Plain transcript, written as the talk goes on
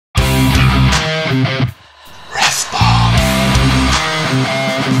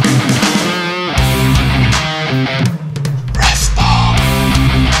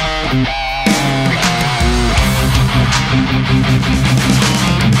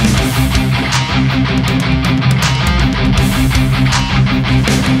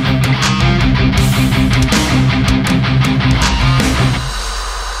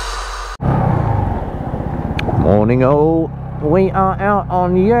morning all. We are out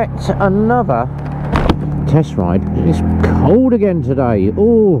on yet another test ride. It's cold again today.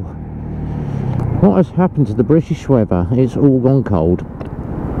 Oh, what has happened to the British weather? It's all gone cold.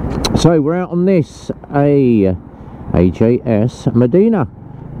 So we're out on this AJS Modena,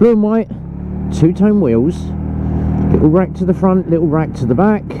 blue and white, two-tone wheels, little rack to the front, little rack to the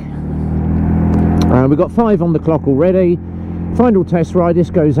back. We've got 5 on the clock already. Final test ride. This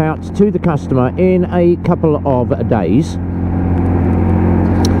goes out to the customer in a couple of days.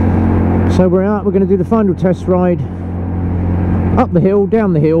 So we're out, we're going to do the final test ride, up the hill,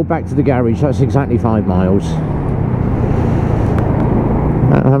 down the hill, back to the garage. That's exactly 5 miles.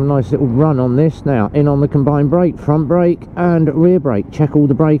 Have a nice little run on this. Now in on the combined brake, front brake and rear brake. Check all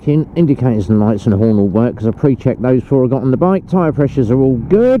the braking, indicators and lights and horn all work, because I pre-checked those before I got on the bike. Tyre pressures are all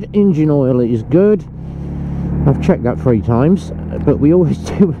good, engine oil is good. I've checked that 3 times, but we always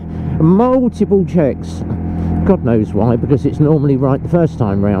do multiple checks. God knows why, because it's normally right the first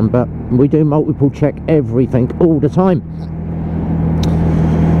time round, but we do multiple check everything all the time.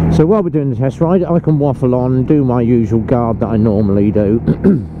 So while we're doing the test ride, I can waffle on and do my usual garb that I normally do.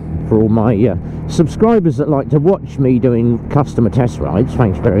 For all my subscribers that like to watch me doing customer test rides,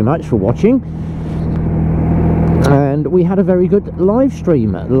 thanks very much for watching. And we had a very good live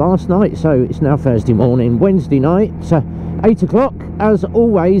stream last night, so it's now Thursday morning. Wednesday night, 8 o'clock, as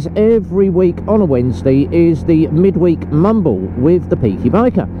always, every week on a Wednesday is the midweek mumble with the Peaky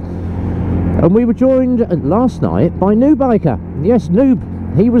Biker. And we were joined last night by Noob Biker. Yes, Noob,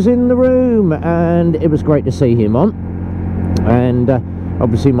 he was in the room, and it was great to see him on. And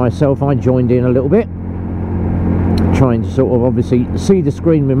obviously myself, I joined in a little bit, trying to sort of obviously see the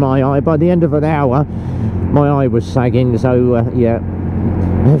screen with my eye. By the end of an hour, my eye was sagging, so yeah,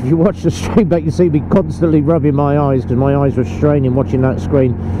 if you watch the stream back, you see me constantly rubbing my eyes because my eyes were straining watching that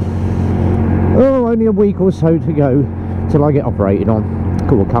screen. Oh, only a week or so to go till I get operated on.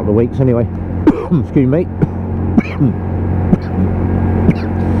 Cool, a couple of weeks anyway. Excuse me.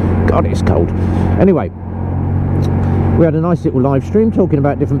 God, it's cold. Anyway, we had a nice little live stream talking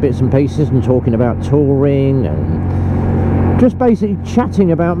about different bits and pieces and talking about touring and just basically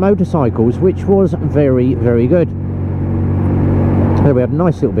chatting about motorcycles, which was very, very good. So we had a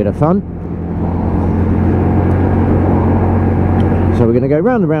nice little bit of fun. So we're going to go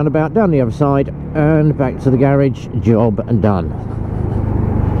round the roundabout, down the other side and back to the garage. Job done.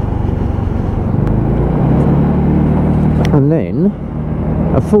 And then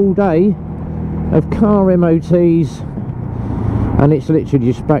a full day of car MOTs, and it's literally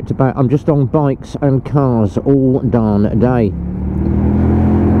just back to back. I'm just on bikes and cars all darn day.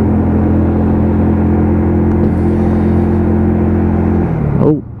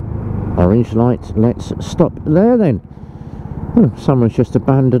 Oh, orange light. Let's stop there then. Oh, someone's just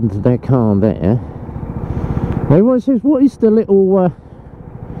abandoned their car there. Everyone says, what is the little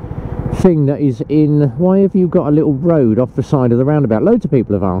thing that is in, why have you got a little road off the side of the roundabout? Loads of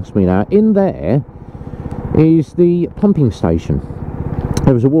people have asked me that. In there is the pumping station.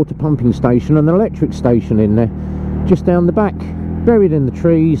 There was a water pumping station and an electric station in there, just down the back, buried in the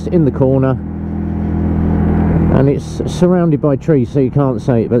trees in the corner, and it's surrounded by trees so you can't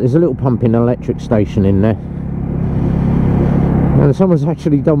see it, but there's a little pumping electric station in there. And someone's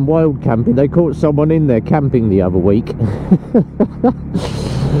actually done wild camping. They caught someone in there camping the other week.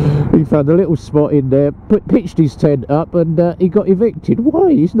 He found a little spot in there, pitched his tent up, and he got evicted.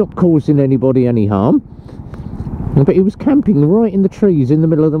 Why? He's not causing anybody any harm. But he was camping right in the trees in the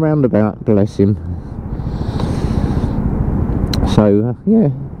middle of the roundabout, bless him. So, yeah,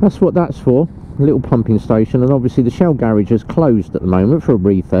 that's what that's for. A little pumping station. And obviously the Shell garage is closed at the moment for a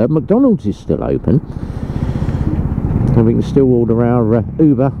refurb. McDonald's is still open. And we can still order our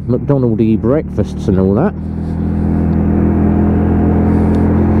Uber McDonald's breakfasts and all that.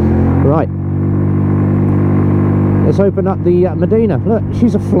 Right, let's open up the Modena. Look,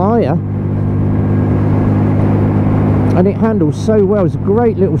 she's a flyer, and it handles so well. It's a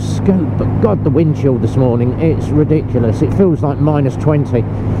great little scoop, but God, the wind chill this morning, it's ridiculous. It feels like minus 20.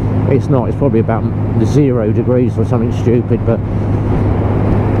 It's not, it's probably about 0 degrees or something stupid, but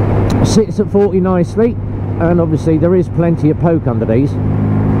sits at 40 nicely. And obviously there is plenty of poke under these.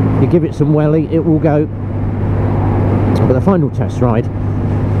 You give it some welly, it will go. But the final test ride,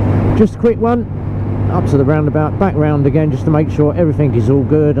 just a quick one, up to the roundabout, back round again, just to make sure everything is all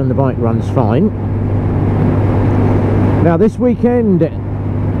good and the bike runs fine. Now this weekend,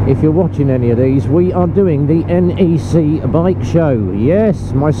 if you're watching any of these, we are doing the NEC bike show.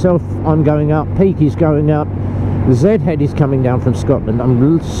 Yes, myself, I'm going up, Peaky's going up, Z-Head is coming down from Scotland.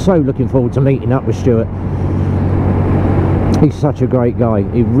 I'm so looking forward to meeting up with Stuart. He's such a great guy,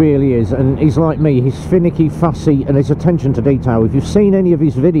 he really is, and he's like me, he's finicky, fussy, and his attention to detail. If you've seen any of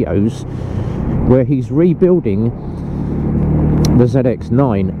his videos where he's rebuilding the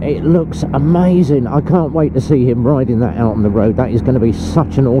ZX9, it looks amazing. I can't wait to see him riding that out on the road. That is going to be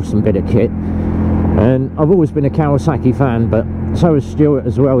such an awesome bit of kit. And I've always been a Kawasaki fan, but so is Stuart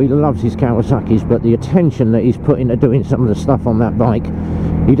as well. He loves his Kawasaki's, but the attention that he's put into doing some of the stuff on that bike,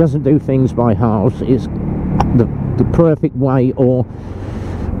 he doesn't do things by halves. It's the perfect way, or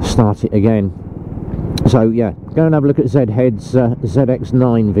start it again. So yeah, go and have a look at Zhead's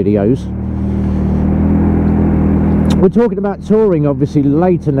ZX9 videos. We're talking about touring obviously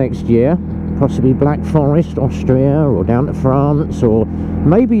later next year, possibly Black Forest, Austria, or down to France, or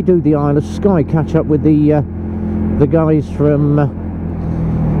maybe do the Isle of Skye, catch up with the guys from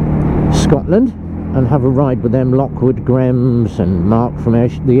Scotland and have a ride with them, Lockwood, Grems and Mark from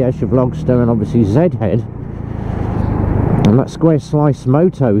the Ayrshire Vlogster, and obviously Zhead. And that's Square Slice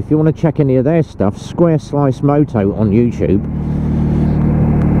Moto. If you want to check any of their stuff, Square Slice Moto on YouTube,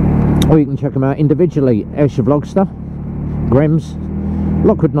 or you can check them out individually, Ayrshire Vlogster, Grems,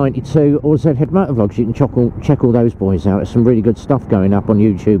 Lockwood 92, or Zhead Motovlogs. You can check all those boys out. There's some really good stuff going up on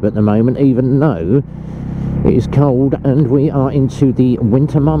YouTube at the moment, even though it is cold and we are into the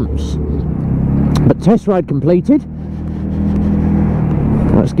winter months. But test ride completed.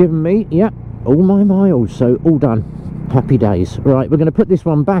 That's given me, yeah, all my miles, so all done. Happy days. Right, we're going to put this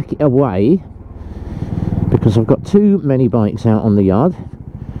one back away because I've got too many bikes out on the yard.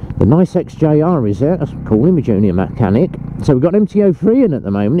 The nice XJR is there. That's cool, him a junior mechanic. So we've got MTO3 in at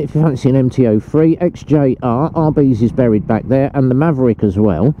the moment. If you fancy an MTO3, XJR, RB's is buried back there, and the Maverick as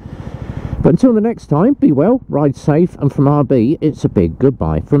well. But until the next time, be well, ride safe, and from RB, it's a big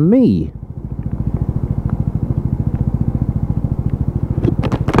goodbye from me.